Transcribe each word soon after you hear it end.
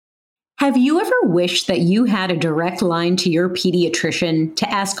Have you ever wished that you had a direct line to your pediatrician to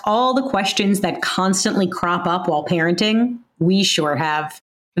ask all the questions that constantly crop up while parenting? We sure have.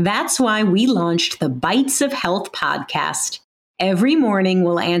 That's why we launched the Bites of Health podcast. Every morning,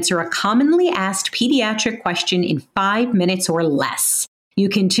 we'll answer a commonly asked pediatric question in 5 minutes or less. You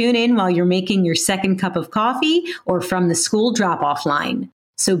can tune in while you're making your second cup of coffee or from the school drop-off line.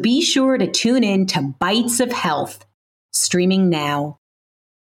 So be sure to tune in to Bites of Health, streaming now.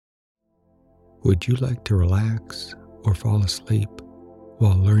 Would you like to relax or fall asleep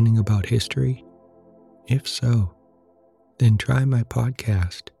while learning about history? If so, then try my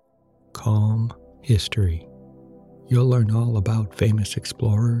podcast, Calm History. You'll learn all about famous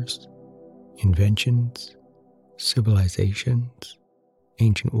explorers, inventions, civilizations,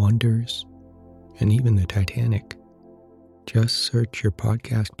 ancient wonders, and even the Titanic. Just search your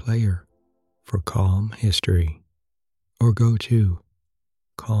podcast player for Calm History or go to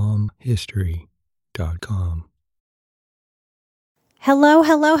calmhistory.com.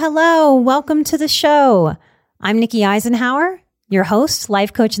 Hello. Welcome to the show. I'm Nikki Eisenhower, your host,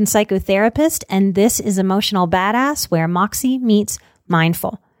 life coach, and psychotherapist, and this is Emotional Badass, where Moxie meets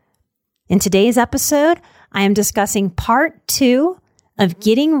Mindful. In today's episode, I am discussing part 2 of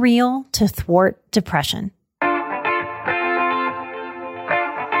Getting Real to Thwart Depression.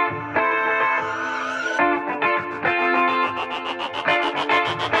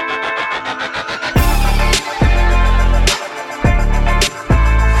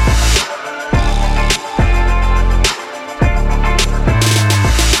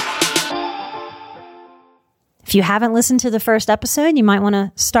 If you haven't listened to the first episode, you might want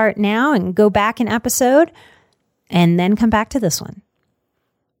to start now and go back an episode and then come back to this one.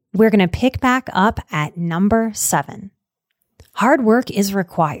 We're going to pick back up at number 7. Hard work is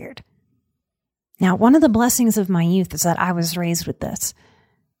required. Now, one of the blessings of my youth is that I was raised with this.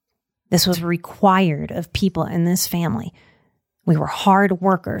 This was required of people in this family. We were hard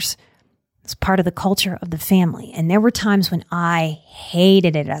workers. It's part of the culture of the family. And there were times when I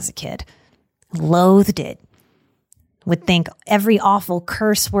hated it as a kid, loathed it. Would think every awful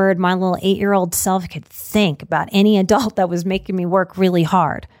curse word my little 8-year-old self could think about any adult that was making me work really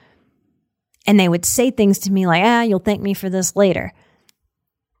hard. And they would say things to me like, you'll thank me for this later.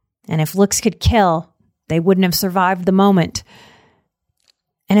 And if looks could kill, they wouldn't have survived the moment.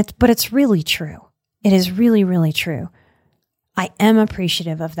 But it's really true. It is really, really true. I am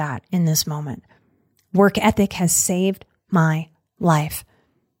appreciative of that in this moment. Work ethic has saved my life.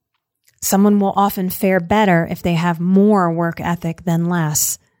 Someone will often fare better if they have more work ethic than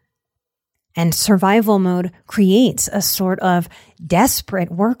less. And survival mode creates a sort of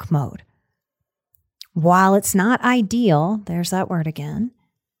desperate work mode. While it's not ideal, there's that word again,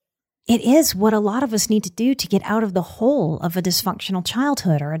 it is what a lot of us need to do to get out of the hole of a dysfunctional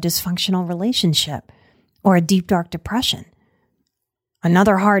childhood or a dysfunctional relationship or a deep, dark depression.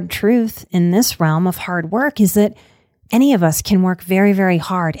 Another hard truth in this realm of hard work is that any of us can work very, very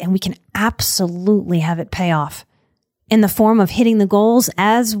hard, and we can absolutely have it pay off in the form of hitting the goals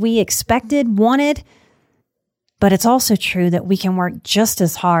as we expected, wanted. But it's also true that we can work just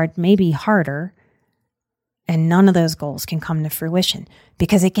as hard, maybe harder, and none of those goals can come to fruition.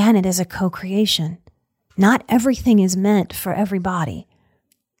 Because again, it is a co-creation. Not everything is meant for everybody.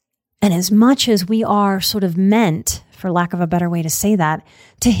 And as much as we are sort of meant, for lack of a better way to say that,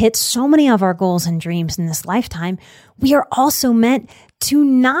 to hit so many of our goals and dreams in this lifetime, we are also meant to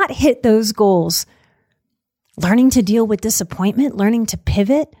not hit those goals. Learning to deal with disappointment, learning to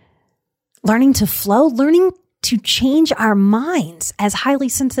pivot, learning to flow, learning to change our minds as highly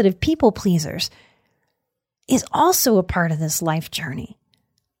sensitive people pleasers is also a part of this life journey.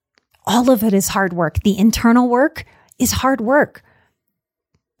 All of it is hard work. The internal work is hard work.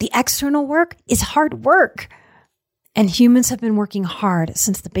 The external work is hard work. And humans have been working hard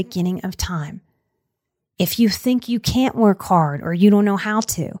since the beginning of time. If you think you can't work hard or you don't know how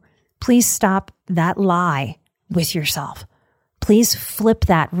to, please stop that lie with yourself. Please flip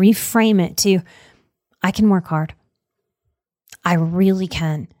that, reframe it to, I can work hard. I really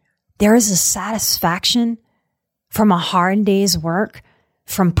can. There is a satisfaction from a hard day's work,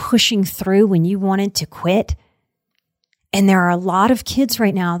 from pushing through when you wanted to quit. And there are a lot of kids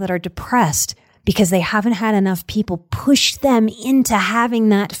right now that are depressed because they haven't had enough people push them into having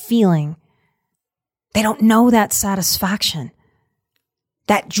that feeling. They don't know that satisfaction.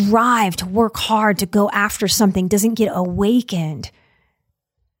 That drive to work hard, to go after something doesn't get awakened.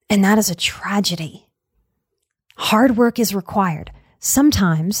 And that is a tragedy. Hard work is required.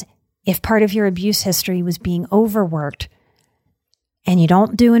 Sometimes, if part of your abuse history was being overworked and you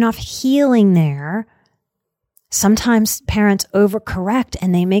don't do enough healing there, Sometimes parents overcorrect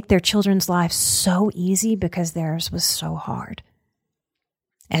and they make their children's lives so easy because theirs was so hard.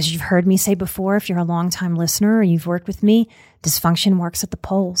 As you've heard me say before, if you're a longtime listener or you've worked with me, dysfunction works at the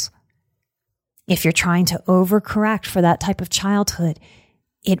poles. If you're trying to overcorrect for that type of childhood,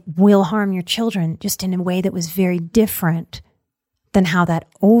 it will harm your children just in a way that was very different than how that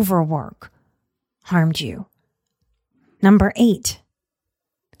overwork harmed you. Number 8.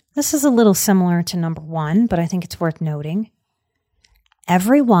 This is a little similar to number 1, but I think it's worth noting.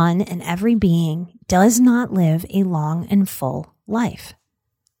 Everyone and every being does not live a long and full life.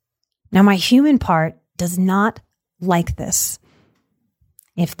 Now, my human part does not like this.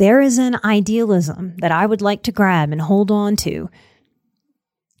 If there is an idealism that I would like to grab and hold on to,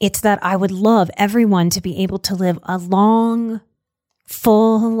 it's that I would love everyone to be able to live a long,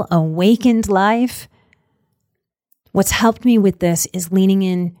 full, awakened life. What's helped me with this is leaning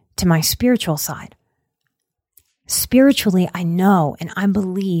in to my spiritual side. Spiritually, I know and I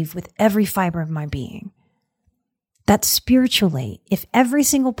believe with every fiber of my being that spiritually, if every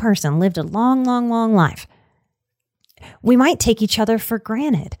single person lived a long, long, long life, we might take each other for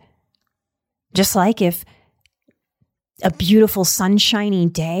granted. Just like if a beautiful sunshiny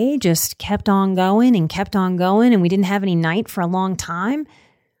day just kept on going and we didn't have any night for a long time,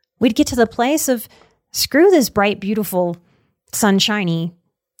 we'd get to the place of screw this bright, beautiful, sunshiny,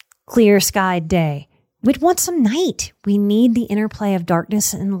 clear skied day. We'd want some night. We need the interplay of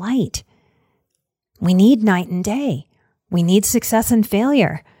darkness and light. We need night and day. We need success and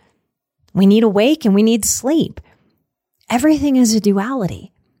failure. We need awake and we need sleep. Everything is a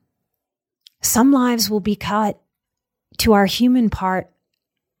duality. Some lives will be cut to our human part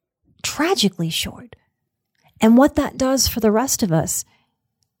tragically short. And what that does for the rest of us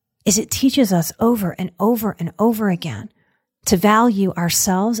is it teaches us over and over and over again to value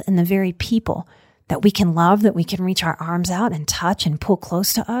ourselves and the very people that we can love, that we can reach our arms out and touch and pull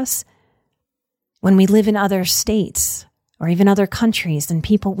close to us. When we live in other states or even other countries and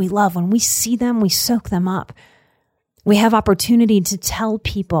people we love, when we see them, we soak them up. We have opportunity to tell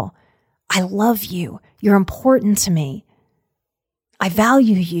people, I love you. You're important to me. I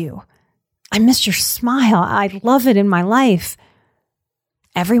value you. I miss your smile. I love it in my life.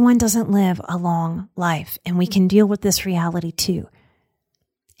 Everyone doesn't live a long life, and we can deal with this reality too.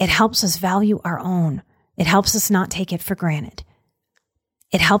 It helps us value our own. It helps us not take it for granted.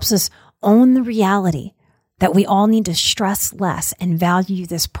 It helps us own the reality that we all need to stress less and value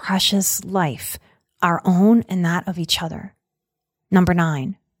this precious life, our own and that of each other. Number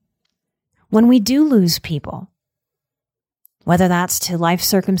 9, when we do lose people, whether that's to life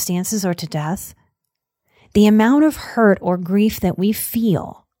circumstances or to death, the amount of hurt or grief that we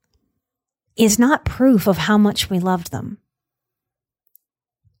feel is not proof of how much we loved them.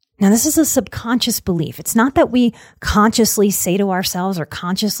 Now, this is a subconscious belief. It's not that we consciously say to ourselves or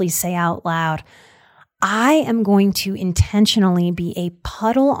consciously say out loud, I am going to intentionally be a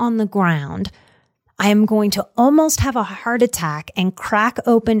puddle on the ground. I am going to almost have a heart attack and crack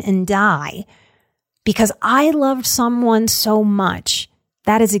open and die because I loved someone so much.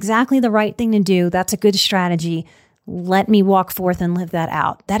 That is exactly the right thing to do. That's a good strategy. Let me walk forth and live that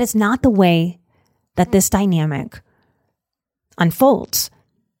out. That is not the way that this dynamic unfolds.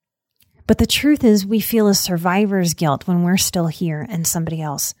 But the truth is we feel a survivor's guilt when we're still here and somebody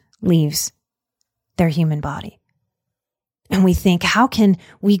else leaves their human body. And we think, how can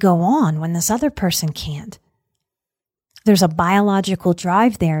we go on when this other person can't? There's a biological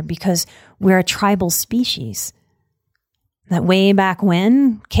drive there because we're a tribal species. That way back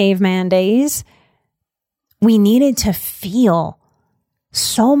when, caveman days, we needed to feel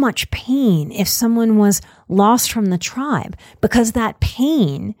so much pain if someone was lost from the tribe, because that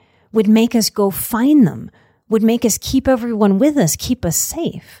pain would make us go find them, would make us keep everyone with us, keep us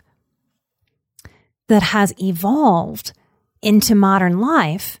safe. That has evolved into modern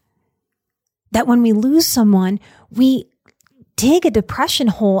life, that when we lose someone, we dig a depression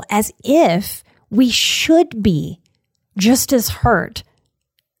hole as if we should be just as hurt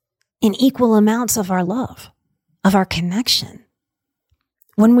in equal amounts of our love, of our connection.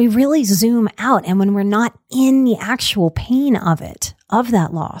 When we really zoom out and when we're not in the actual pain of it, of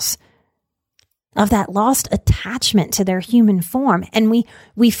that loss, of that lost attachment to their human form, and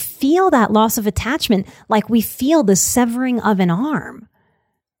we feel that loss of attachment like we feel the severing of an arm.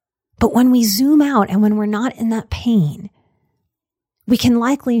 But when we zoom out and when we're not in that pain, we can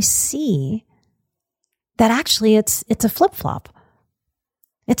likely see that actually it's a flip-flop.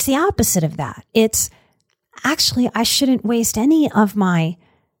 It's the opposite of that. It's actually, I shouldn't waste any of my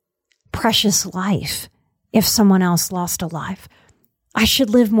precious life if someone else lost a life. I should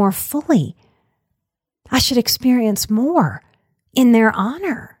live more fully. I should experience more in their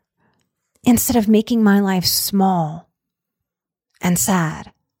honor instead of making my life small and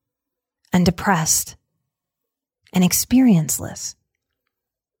sad and depressed and experienceless.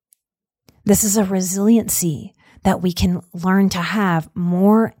 This is a resiliency that we can learn to have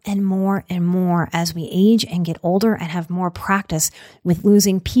more and more and more as we age and get older and have more practice with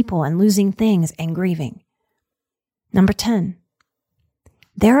losing people and losing things and grieving. Number 10,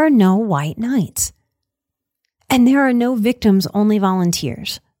 there are no white knights. And there are no victims, only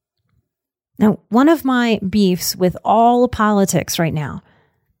volunteers. Now, one of my beefs with all of politics right now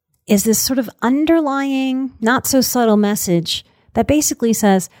is this sort of underlying, not so subtle message that basically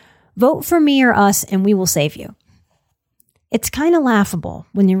says, vote for me or us and we will save you. It's kind of laughable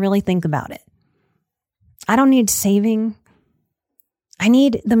when you really think about it. I don't need saving. I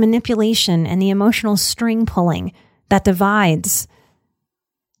need the manipulation and the emotional string pulling that divides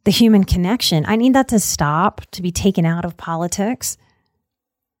the human connection. I need that to stop, to be taken out of politics.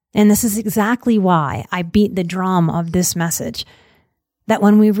 And this is exactly why I beat the drum of this message, that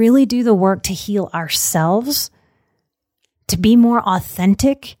when we really do the work to heal ourselves, to be more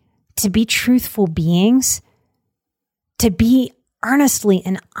authentic, to be truthful beings, to be earnestly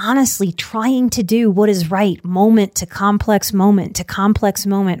and honestly trying to do what is right moment to complex moment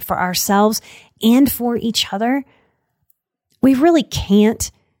for ourselves and for each other, we really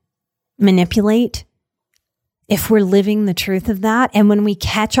can't manipulate if we're living the truth of that. And when we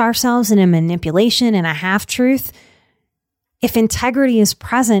catch ourselves in a manipulation and a half-truth, if integrity is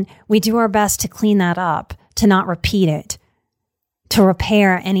present, we do our best to clean that up, to not repeat it, to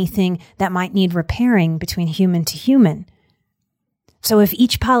repair anything that might need repairing between human to human. So if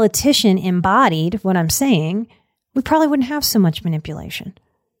each politician embodied what I'm saying, we probably wouldn't have so much manipulation.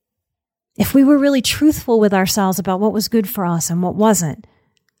 If we were really truthful with ourselves about what was good for us and what wasn't,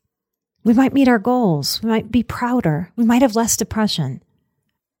 we might meet our goals. We might be prouder. We might have less depression.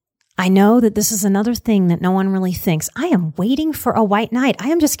 I know that this is another thing that no one really thinks. I am waiting for a white knight. I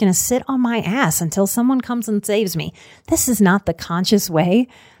am just going to sit on my ass until someone comes and saves me. This is not the conscious way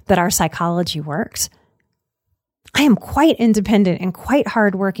that our psychology works. I am quite independent and quite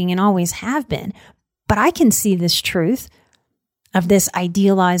hardworking and always have been. But I can see this truth of this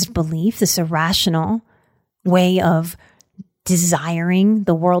idealized belief, this irrational way of desiring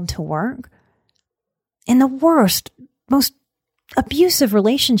the world to work. In the worst, most abusive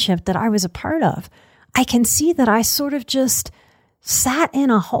relationship that I was a part of, I can see that I sort of just sat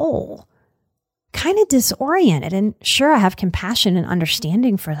in a hole, kind of disoriented. And sure, I have compassion and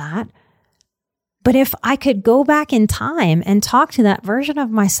understanding for that. But if I could go back in time and talk to that version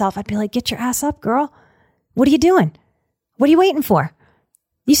of myself, I'd be like, get your ass up, girl. What are you doing? What are you waiting for?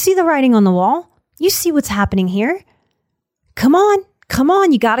 You see the writing on the wall. You see what's happening here. Come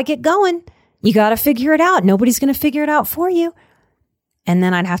on. You got to get going. You got to figure it out. Nobody's going to figure it out for you. And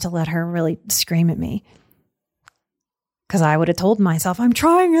then I'd have to let her really scream at me, because I would have told myself, I'm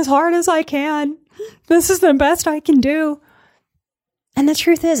trying as hard as I can. This is the best I can do. And the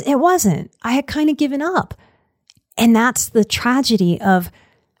truth is, it wasn't. I had kind of given up. And that's the tragedy of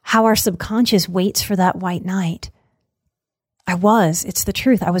how our subconscious waits for that white knight. It's the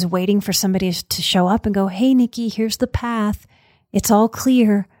truth. I was waiting for somebody to show up and go, hey, Nikki, here's the path. It's all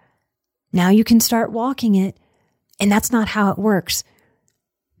clear. Now you can start walking it. And that's not how it works.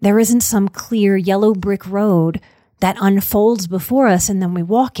 There isn't some clear yellow brick road that unfolds before us and then we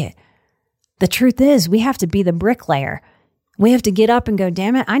walk it. The truth is, we have to be the bricklayer. We have to get up and go,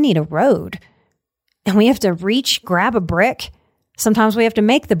 damn it, I need a road. And we have to reach, grab a brick. Sometimes we have to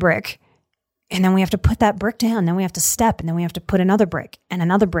make the brick. And then we have to put that brick down. Then we have to step. And then we have to put another brick and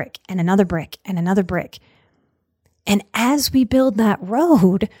another brick and another brick and another brick. And as we build that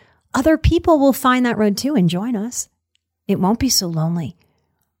road, other people will find that road too and join us. It won't be so lonely.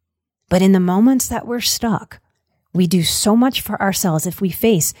 But in the moments that we're stuck, we do so much for ourselves. If we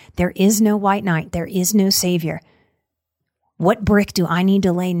face, there is no white knight, there is no savior. What brick do I need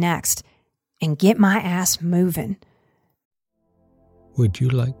to lay next? And get my ass moving. Would you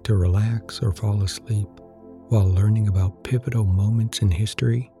like to relax or fall asleep while learning about pivotal moments in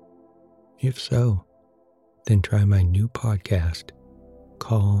history? If so, then try my new podcast,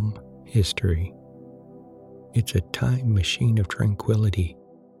 Calm History. It's a time machine of tranquility,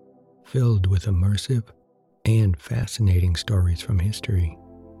 filled with immersive and fascinating stories from history.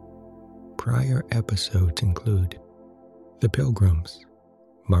 Prior episodes include The Pilgrims,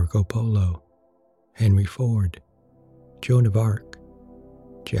 Marco Polo, Henry Ford, Joan of Arc,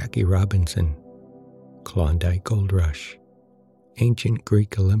 Jackie Robinson, Klondike Gold Rush, Ancient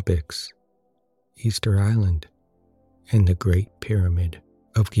Greek Olympics, Easter Island, and the Great Pyramid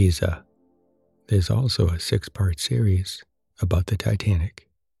of Giza. There's also a 6-part series about the Titanic.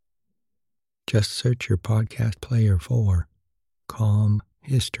 Just search your podcast player for Calm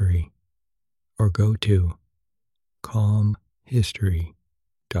History or go to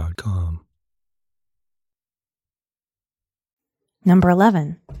calmhistory.com. Number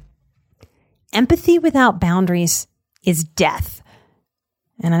 11. Empathy without boundaries is death.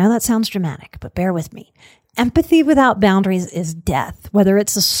 And I know that sounds dramatic, but bear with me. Empathy without boundaries is death, whether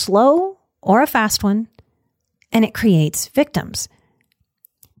it's a slow or a fast one, and it creates victims.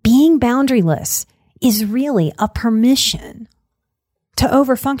 Being boundaryless is really a permission to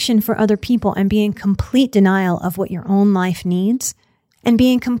overfunction for other people and be in complete denial of what your own life needs and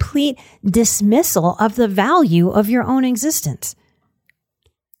be in complete dismissal of the value of your own existence.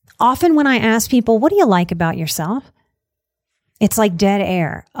 Often when I ask people, what do you like about yourself? It's like dead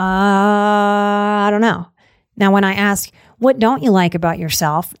air. I don't know. Now, when I ask, what don't you like about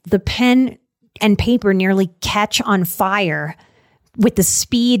yourself? The pen and paper nearly catch on fire with the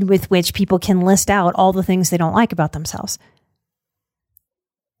speed with which people can list out all the things they don't like about themselves.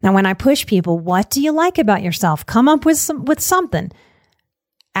 Now, when I push people, what do you like about yourself? Come up with something.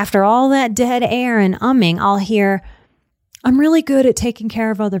 After all that dead air and umming, I'll hear, I'm really good at taking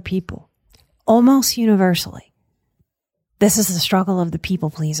care of other people. Almost universally. This is the struggle of the people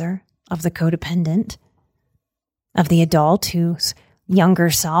pleaser, of the codependent, of the adult whose younger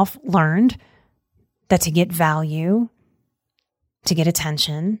self learned that to get value, to get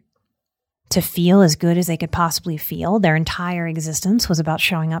attention, to feel as good as they could possibly feel, their entire existence was about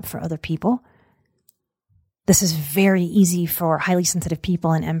showing up for other people. This is very easy for highly sensitive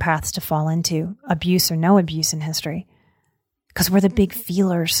people and empaths to fall into, abuse or no abuse in history, because we're the big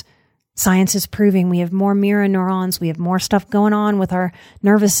feelers. Science is proving we have more mirror neurons, we have more stuff going on with our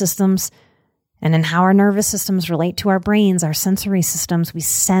nervous systems, and in how our nervous systems relate to our brains, our sensory systems, we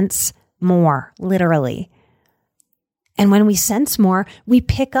sense more, literally. And when we sense more, we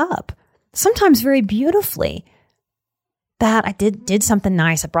pick up, sometimes very beautifully, that I did something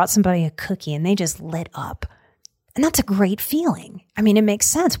nice. I brought somebody a cookie and they just lit up. And that's a great feeling. I mean, it makes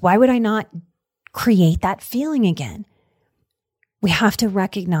sense. Why would I not create that feeling again? We have to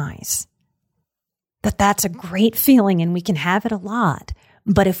recognize that that's a great feeling and we can have it a lot.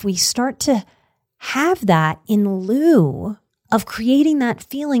 But if we start to have that in lieu of creating that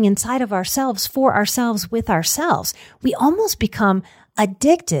feeling inside of ourselves, for ourselves, with ourselves, we almost become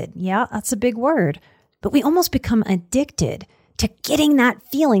addicted. Yeah, that's a big word. But we almost become addicted to getting that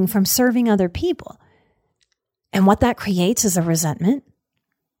feeling from serving other people. And what that creates is a resentment,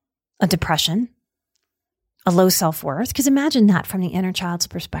 a depression, a low self-worth. Because imagine that from the inner child's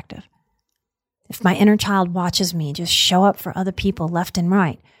perspective. If my inner child watches me just show up for other people left and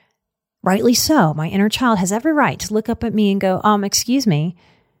right, rightly so, my inner child has every right to look up at me and go, excuse me,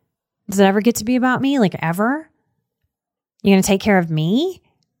 does it ever get to be about me? Like ever? You're going to take care of me?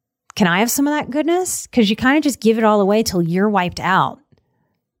 Can I have some of that goodness? Because you kind of just give it all away till you're wiped out.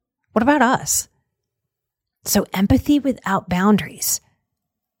 What about us? So empathy without boundaries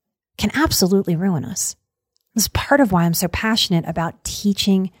can absolutely ruin us. This is part of why I'm so passionate about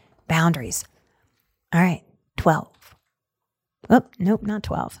teaching boundaries. All right, 12. Oh, nope, not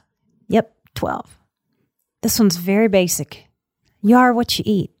 12. Yep, 12. This one's very basic. You are what you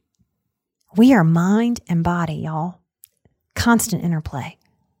eat. We are mind and body, y'all. Constant interplay.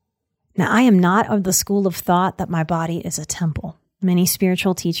 Now, I am not of the school of thought that my body is a temple. Many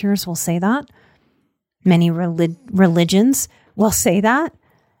spiritual teachers will say that. Many religions will say that.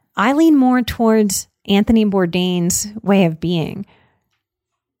 I lean more towards Anthony Bourdain's way of being.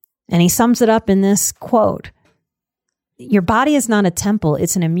 And he sums it up in this quote. Your body is not a temple,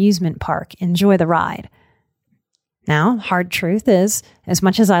 it's an amusement park. Enjoy the ride. Now, hard truth is, as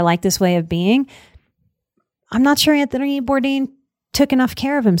much as I like this way of being, I'm not sure Anthony Bourdain took enough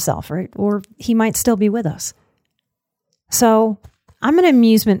care of himself, or he might still be with us. So I'm an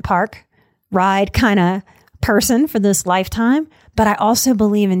amusement park ride kind of person for this lifetime, but I also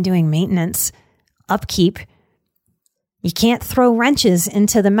believe in doing maintenance, upkeep. You can't throw wrenches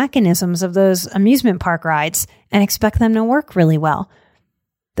into the mechanisms of those amusement park rides and expect them to work really well.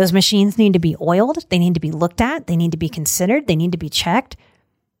 Those machines need to be oiled. They need to be looked at. They need to be considered. They need to be checked.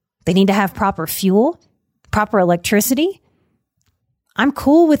 They need to have proper fuel, proper electricity. I'm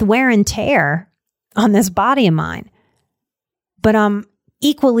cool with wear and tear on this body of mine, but I'm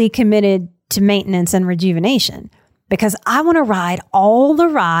equally committed to maintenance and rejuvenation because I want to ride all the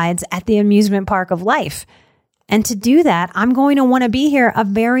rides at the amusement park of life. And to do that, I'm going to want to be here a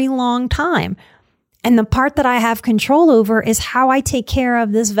very long time. And the part that I have control over is how I take care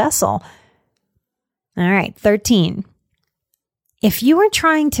of this vessel. All right, 13. If you are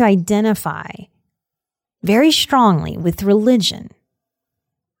trying to identify very strongly with religion,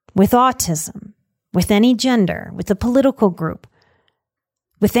 with autism, with any gender, with a political group,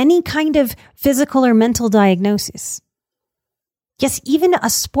 with any kind of physical or mental diagnosis. Yes, even a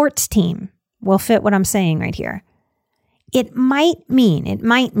sports team will fit what I'm saying right here. It might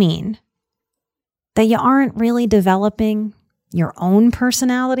mean that you aren't really developing your own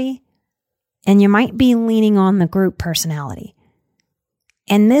personality, and you might be leaning on the group personality.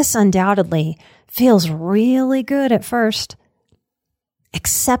 And this undoubtedly feels really good at first.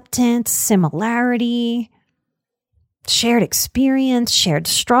 Acceptance, similarity, shared experience, shared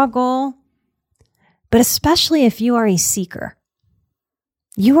struggle. But especially if you are a seeker,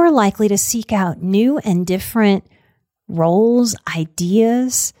 you are likely to seek out new and different roles,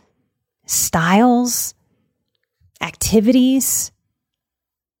 ideas, styles, activities.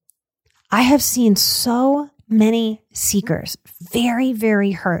 I have seen so many seekers very,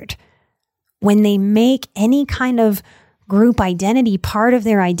 very hurt when they make any kind of group identity part of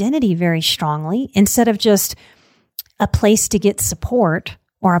their identity very strongly, instead of just a place to get support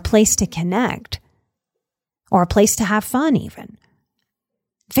or a place to connect or a place to have fun even.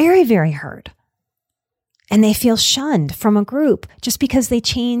 Very, very hurt. And they feel shunned from a group just because they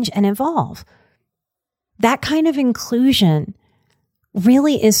change and evolve. That kind of inclusion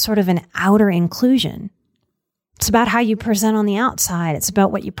really is sort of an outer inclusion. It's about how you present on the outside. It's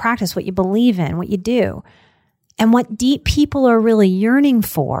about what you practice, what you believe in, what you do. And what deep people are really yearning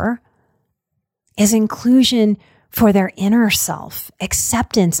for is inclusion for their inner self,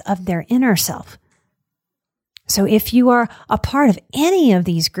 acceptance of their inner self. So if you are a part of any of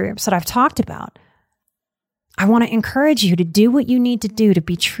these groups that I've talked about, I want to encourage you to do what you need to do to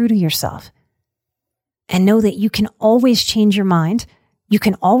be true to yourself and know that you can always change your mind. You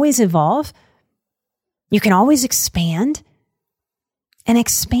can always evolve. You can always expand. And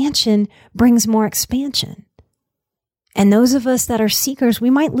expansion brings more expansion. And those of us that are seekers, we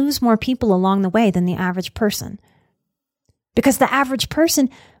might lose more people along the way than the average person. Because the average person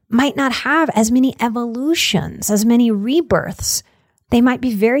might not have as many evolutions, as many rebirths. They might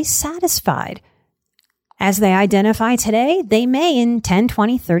be very satisfied. As they identify today, they may in 10,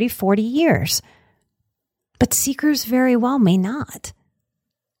 20, 30, 40 years. But seekers very well may not.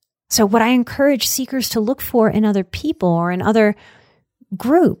 So what I encourage seekers to look for in other people or in other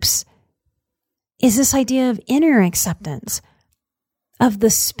groups is this idea of inner acceptance of the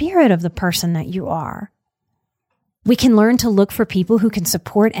spirit of the person that you are. We can learn to look for people who can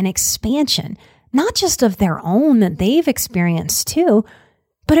support an expansion, not just of their own that they've experienced too,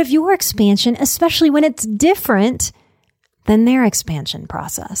 but of your expansion, especially when it's different than their expansion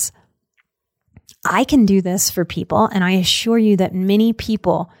process. I can do this for people, and I assure you that many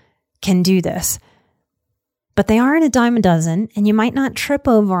people can do this. But they aren't a dime a dozen, and you might not trip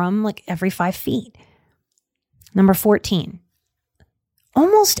over them like every 5 feet. Number 14.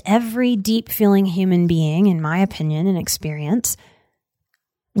 Almost every deep-feeling human being, in my opinion and experience,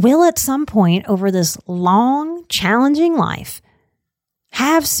 will at some point over this long, challenging life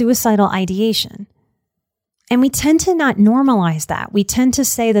have suicidal ideation. And we tend to not normalize that. We tend to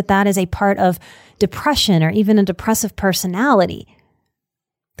say that that is a part of depression or even a depressive personality,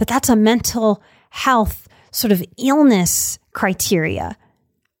 that that's a mental health sort of illness criteria.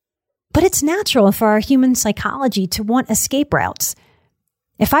 But it's natural for our human psychology to want escape routes.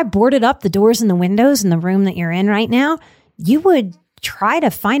 If I boarded up the doors and the windows in the room that you're in right now, you would try to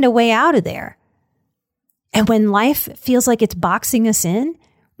find a way out of there. And when life feels like it's boxing us in,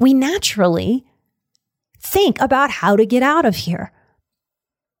 we naturally think about how to get out of here.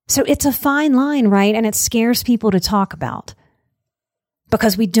 So it's a fine line, right? And it scares people to talk about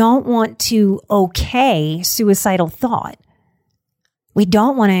because we don't want to okay suicidal thought. We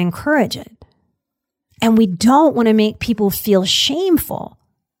don't want to encourage it. And we don't want to make people feel shameful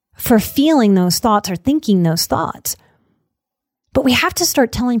for feeling those thoughts or thinking those thoughts. But we have to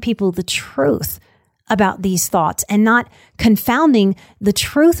start telling people the truth about these thoughts and not confounding the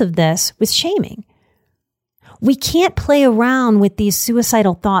truth of this with shaming. We can't play around with these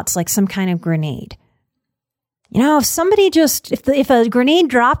suicidal thoughts like some kind of grenade. You know, if a grenade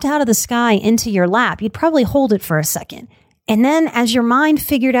dropped out of the sky into your lap, you'd probably hold it for a second. And then as your mind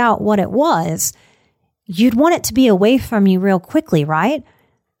figured out what it was, you'd want it to be away from you real quickly, right?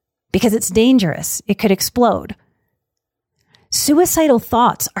 Because it's dangerous. It could explode. Suicidal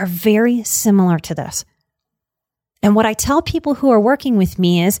thoughts are very similar to this. And what I tell people who are working with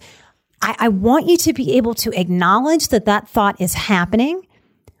me is, I want you to be able to acknowledge that that thought is happening.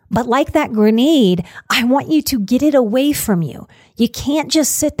 But like that grenade, I want you to get it away from you. You can't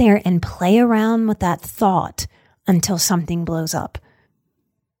just sit there and play around with that thought until something blows up.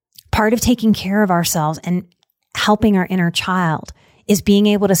 Part of taking care of ourselves and helping our inner child is being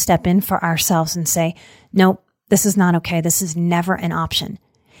able to step in for ourselves and say, nope, this is not okay. This is never an option.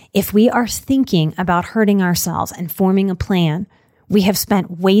 If we are thinking about hurting ourselves and forming a plan, we have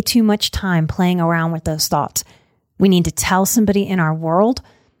spent way too much time playing around with those thoughts. We need to tell somebody in our world,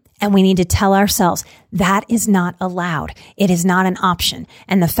 and we need to tell ourselves that is not allowed. It is not an option.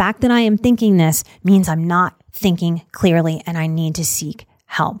 And the fact that I am thinking this means I'm not thinking clearly and I need to seek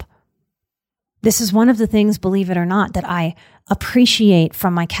help. This is one of the things, believe it or not, that I appreciate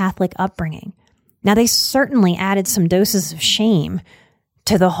from my Catholic upbringing. Now, they certainly added some doses of shame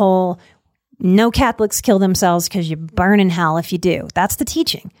to the whole, no Catholics kill themselves because you burn in hell if you do. That's the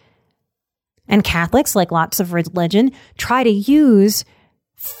teaching. And Catholics, like lots of religion, try to use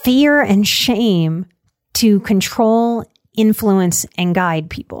fear and shame to control, influence, and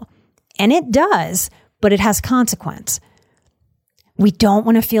guide people. And it does, but it has consequence. We don't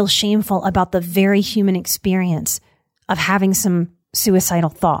want to feel shameful about the very human experience of having some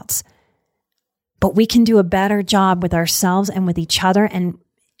suicidal thoughts. But we can do a better job with ourselves and with each other and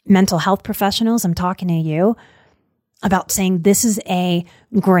mental health professionals. I'm talking to you about saying this is a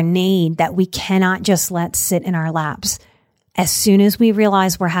grenade that we cannot just let sit in our laps. As soon as we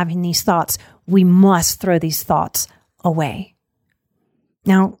realize we're having these thoughts, we must throw these thoughts away.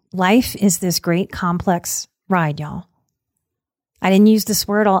 Now, life is this great complex ride, y'all. I didn't use this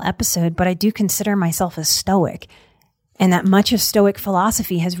word all episode, but I do consider myself a Stoic, and that much of Stoic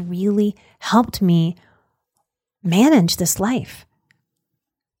philosophy has really helped me manage this life.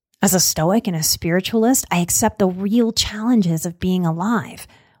 As a Stoic and a spiritualist, I accept the real challenges of being alive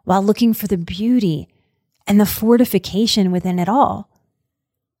while looking for the beauty and the fortification within it all.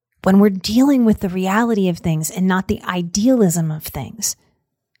 When we're dealing with the reality of things and not the idealism of things,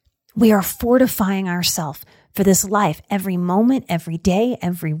 we are fortifying ourselves for this life every moment, every day,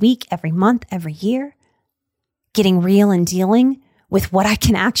 every week, every month, every year. Getting real and dealing with what I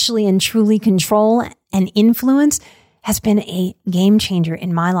can actually and truly control and influence has been a game changer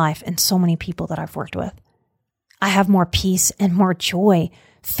in my life and so many people that I've worked with. I have more peace and more joy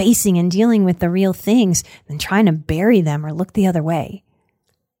facing and dealing with the real things than trying to bury them or look the other way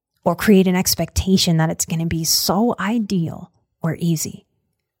or create an expectation that it's going to be so ideal or easy.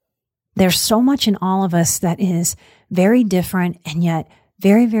 There's so much in all of us that is very different and yet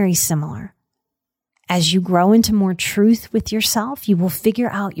very, very similar. As you grow into more truth with yourself, you will figure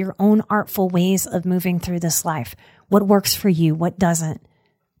out your own artful ways of moving through this life. What works for you, what doesn't.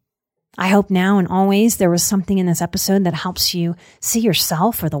 I hope now and always there was something in this episode that helps you see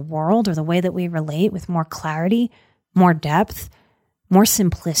yourself or the world or the way that we relate with more clarity, more depth, more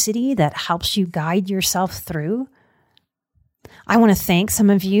simplicity that helps you guide yourself through. I want to thank some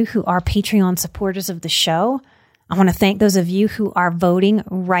of you who are Patreon supporters of the show. I want to thank those of you who are voting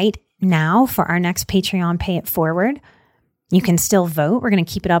right now for our next Patreon Pay It Forward. You can still vote. We're going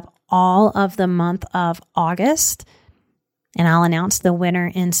to keep it up all of the month of August, and I'll announce the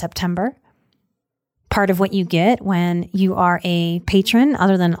winner in September. Part of what you get when you are a patron,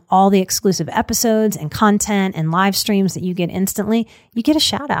 other than all the exclusive episodes and content and live streams that you get instantly, you get a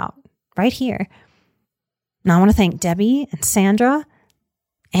shout out right here. Now, I want to thank Debbie and Sandra,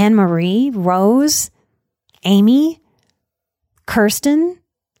 Anne Marie, Rose, Amy, Kirsten,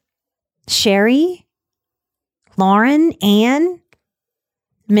 Sherry, Lauren, Anne,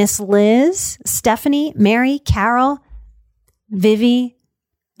 Miss Liz, Stephanie, Mary, Carol, Vivi,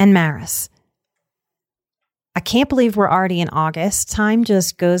 and Maris. I can't believe we're already in August. Time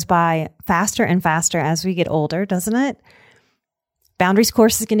just goes by faster and faster as we get older, doesn't it? Boundaries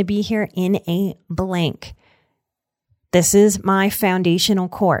course is going to be here in a blink. This is my foundational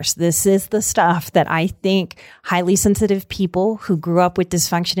course. This is the stuff that I think highly sensitive people who grew up with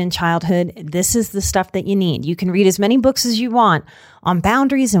dysfunction in childhood, this is the stuff that you need. You can read as many books as you want on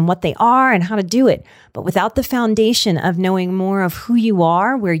boundaries and what they are and how to do it. But without the foundation of knowing more of who you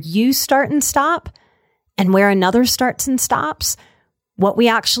are, where you start and stop, and where another starts and stops, what we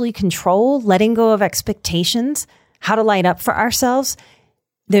actually control, letting go of expectations, how to light up for ourselves,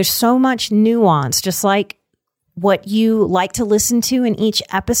 there's so much nuance, just like what you like to listen to in each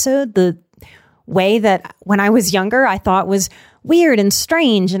episode, the way that when I was younger, I thought was weird and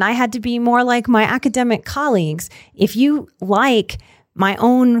strange, and I had to be more like my academic colleagues. If you like my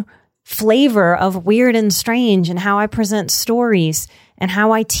own flavor of weird and strange and how I present stories and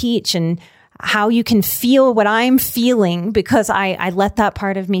how I teach and how you can feel what I'm feeling because I let that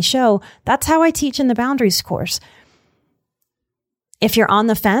part of me show, that's how I teach in the Boundaries course. If you're on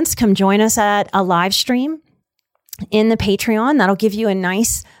the fence, come join us at a live stream in the Patreon. That'll give you a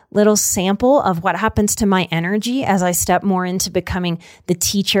nice little sample of what happens to my energy as I step more into becoming the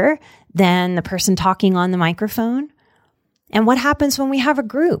teacher than the person talking on the microphone. And what happens when we have a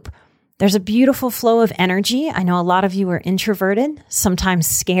group? There's a beautiful flow of energy. I know a lot of you are introverted, sometimes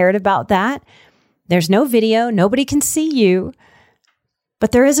scared about that. There's no video, nobody can see you,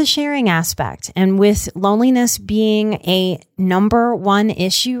 but there is a sharing aspect. And with loneliness being a number one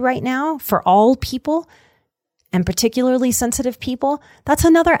issue right now for all people, and particularly sensitive people, that's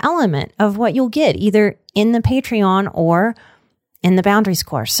another element of what you'll get either in the Patreon or in the Boundaries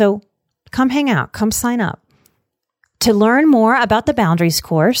course. So come hang out, come sign up. To learn more about the Boundaries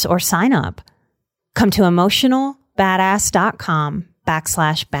course or sign up, come to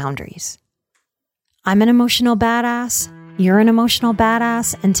emotionalbadass.com/boundaries. I'm an emotional badass. You're an emotional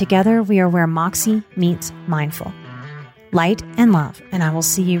badass. And together we are where Moxie meets mindful. Light and love. And I will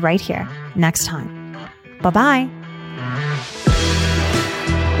see you right here next time. Bye-bye.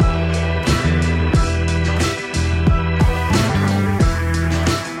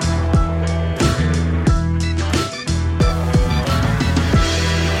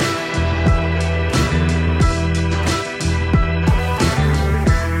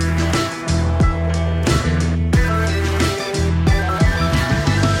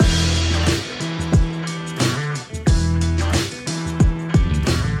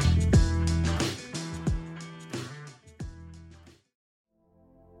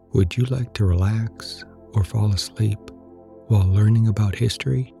 Would you like to relax or fall asleep while learning about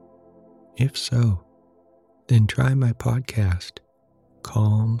history? If so, then try my podcast,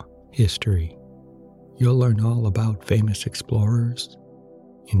 Calm History. You'll learn all about famous explorers,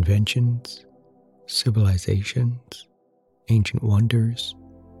 inventions, civilizations, ancient wonders,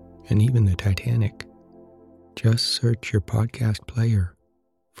 and even the Titanic. Just search your podcast player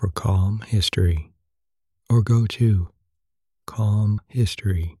for Calm History or go to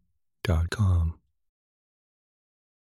calmhistory.com.